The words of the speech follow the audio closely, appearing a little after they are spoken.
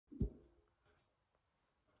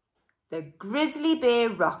The Grizzly Bear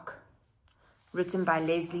Rock, written by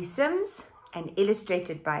Lesley and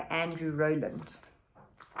illustrated by Andrew Rowland.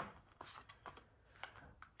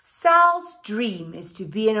 Sal's dream is to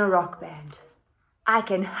be in a rock band. I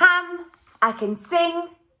can hum, I can sing,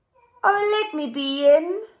 oh let me be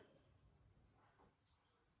in.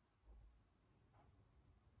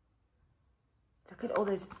 Look at all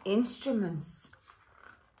those instruments.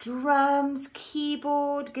 Drums,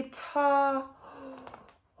 keyboard, guitar.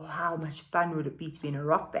 Oh, how much fun would it be to be in a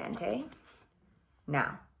rock band, eh?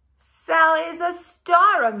 Now, Sal is a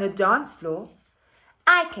star on the dance floor.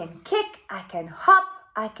 I can kick, I can hop,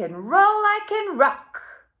 I can roll, I can rock.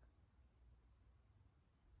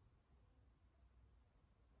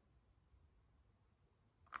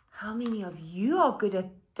 How many of you are good at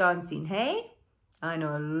dancing, hey? I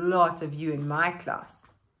know a lot of you in my class.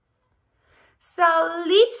 Sal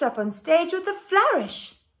leaps up on stage with a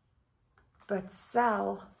flourish. But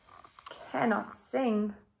Sal cannot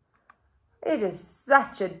sing. It is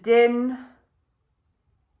such a din.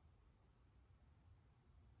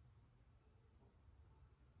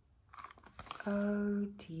 Oh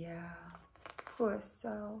dear, poor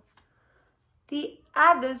Sal. The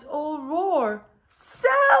others all roar.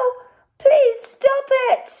 Sal, please stop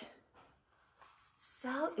it.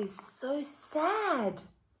 Sal is so sad.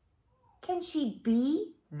 Can she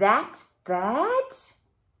be that bad?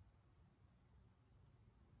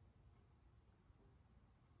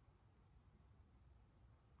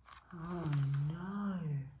 Oh no.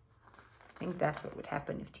 I think that's what would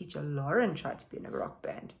happen if teacher Lauren tried to be in a rock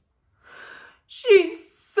band. She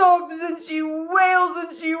sobs and she wails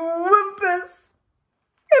and she whimpers.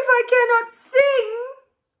 If I cannot sing,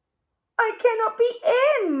 I cannot be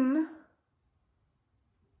in.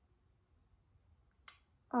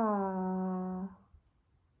 Oh,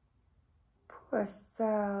 poor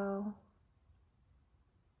Sal.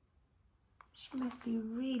 She must be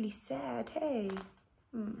really sad, hey?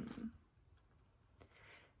 But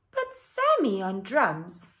Sammy on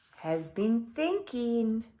drums has been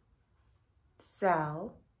thinking.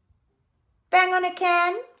 Sal, bang on a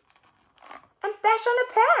can and bash on a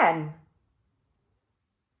pan.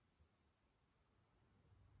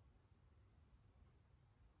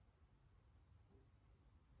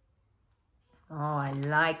 Oh, I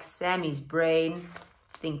like Sammy's brain,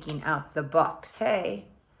 thinking out the box, hey?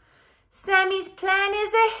 Sammy's plan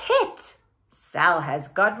is a hit. Sal has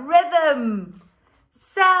got rhythm.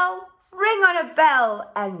 Sal, ring on a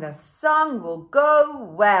bell and the song will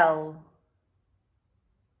go well.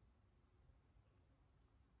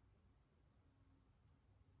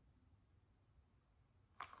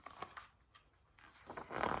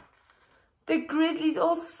 The Grizzlies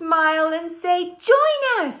all smile and say,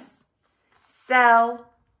 join us. Sal,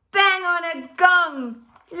 bang on a gong.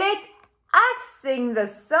 Let us sing the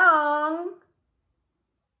song.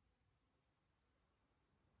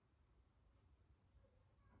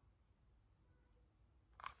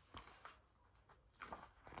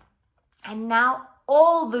 And now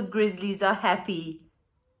all the Grizzlies are happy.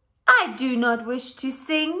 I do not wish to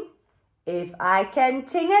sing if I can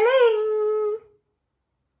ting-a-ling.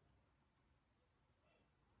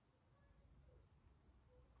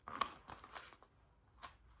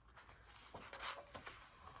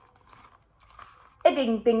 A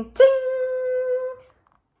ding, ding, ting.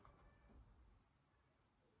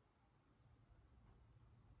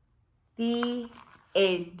 The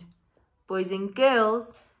end. Boys and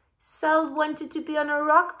girls, Sal wanted to be on a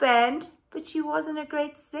rock band, but she wasn't a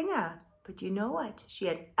great singer. But you know what? She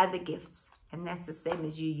had other gifts, and that's the same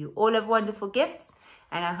as you. You all have wonderful gifts,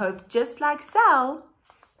 and I hope just like Sal,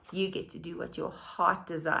 you get to do what your heart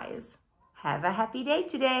desires. Have a happy day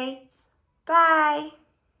today. Bye.